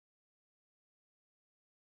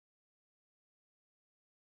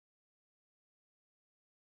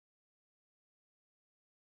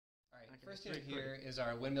First unit here is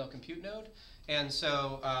our Windmill compute node, and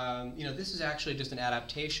so this is actually just an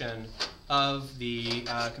adaptation of the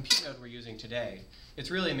compute node we're using today. It's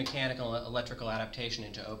really a mechanical electrical adaptation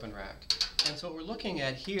into OpenRack. And so what we're looking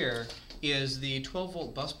at here is the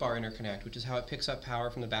 12-volt bus bar interconnect, which is how it picks up power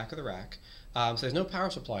from the back of the rack. So there's no power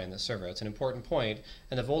supply in this server. It's an important point,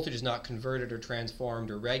 and the voltage is not converted or transformed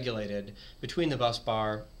or regulated between the bus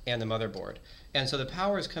bar and the motherboard. And so the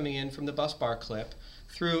power is coming in from the bus bar clip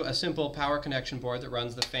through a simple power connection board that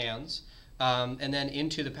runs the fans, and then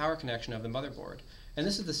into the power connection of the motherboard. And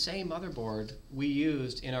this is the same motherboard we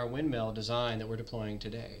used in our Windmill design that we're deploying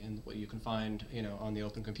today, and what you can find on the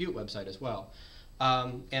Open Compute website as well.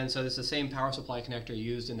 And so this is the same power supply connector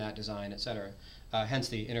used in that design, etc. Hence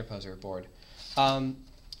the interposer board.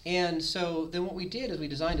 And so then what we did is we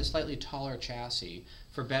designed a slightly taller chassis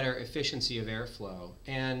for better efficiency of airflow.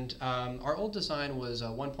 And our old design was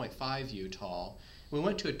 1.5U tall. We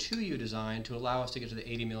went to a 2U design to allow us to get to the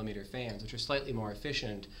 80mm fans, which are slightly more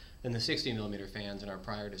efficient than the 60mm fans in our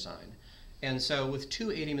prior design. And so with two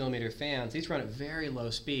 80mm fans, these run at very low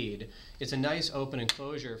speed. It's a nice open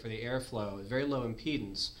enclosure for the airflow, very low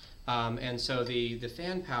impedance. And so the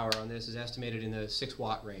fan power on this is estimated in the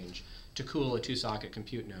 6-watt range to cool a 2-socket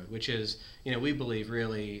compute node, which is, we believe,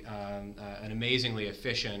 really an amazingly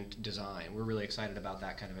efficient design. We're really excited about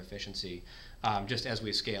that kind of efficiency. Just as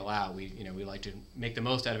we scale out, we like to make the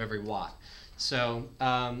most out of every watt. So,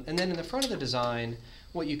 and then in the front of the design,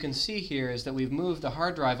 what you can see here is that we've moved the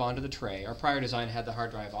hard drive onto the tray. Our prior design had the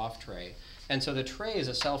hard drive off tray. And so the tray is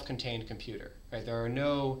a self-contained computer, right? There are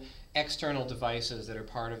no external devices that are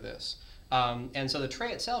part of this. And so the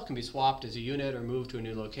tray itself can be swapped as a unit or moved to a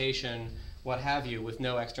new location, what have you, with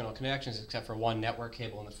no external connections except for one network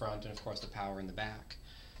cable in the front and, of course, the power in the back.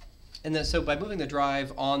 And then, so by moving the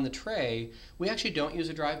drive on the tray, we actually don't use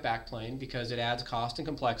a drive backplane because it adds cost and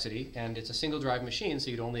complexity, and it's a single drive machine, so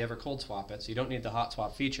you'd only ever cold swap it, so you don't need the hot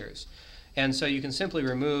swap features. And so you can simply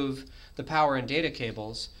remove the power and data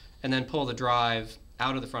cables and then pull the drive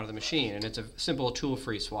out of the front of the machine, and it's a simple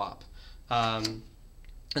tool-free swap. And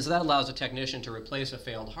so that allows a technician to replace a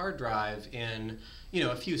failed hard drive in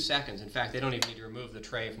a few seconds. In fact, they don't even need to remove the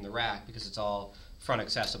tray from the rack because it's all front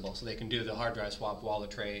accessible, so they can do the hard drive swap while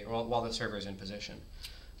the server is in position.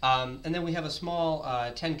 And then we have a small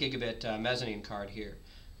 10 gigabit mezzanine card here.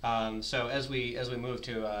 So as we move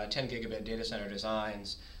to 10 gigabit data center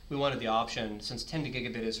designs, we wanted the option, since 10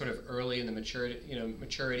 gigabit is sort of early in the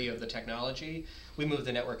maturity of the technology, we moved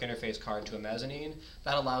the network interface card to a mezzanine.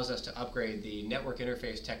 That allows us to upgrade the network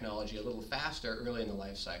interface technology a little faster early in the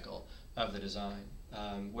life cycle of the design.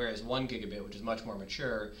 Whereas 1 gigabit, which is much more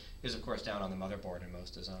mature, is of course down on the motherboard in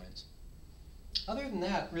most designs. Other than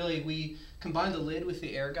that, really, we combined the lid with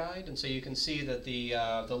the air guide, and so you can see that the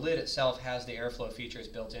lid itself has the airflow features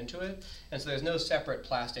built into it, and so there's no separate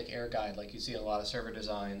plastic air guide like you see in a lot of server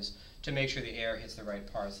designs to make sure the air hits the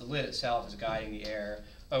right parts. The lid itself is guiding the air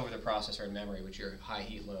over the processor and memory, which are high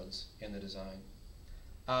heat loads in the design.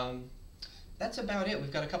 That's about it.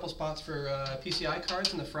 We've got a couple spots for PCI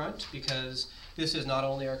cards in the front because this is not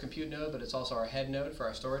only our compute node, but it's also our head node for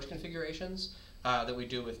our storage configurations that we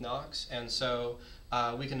do with Knox. And so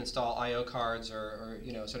we can install I/O cards or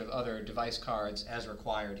sort of other device cards as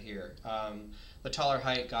required here. The taller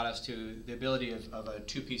height got us to the ability of a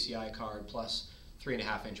 2 PCI card plus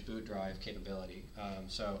 3.5-inch boot drive capability.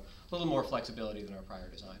 So a little more flexibility than our prior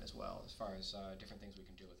design as well as far as different things we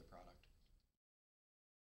can do.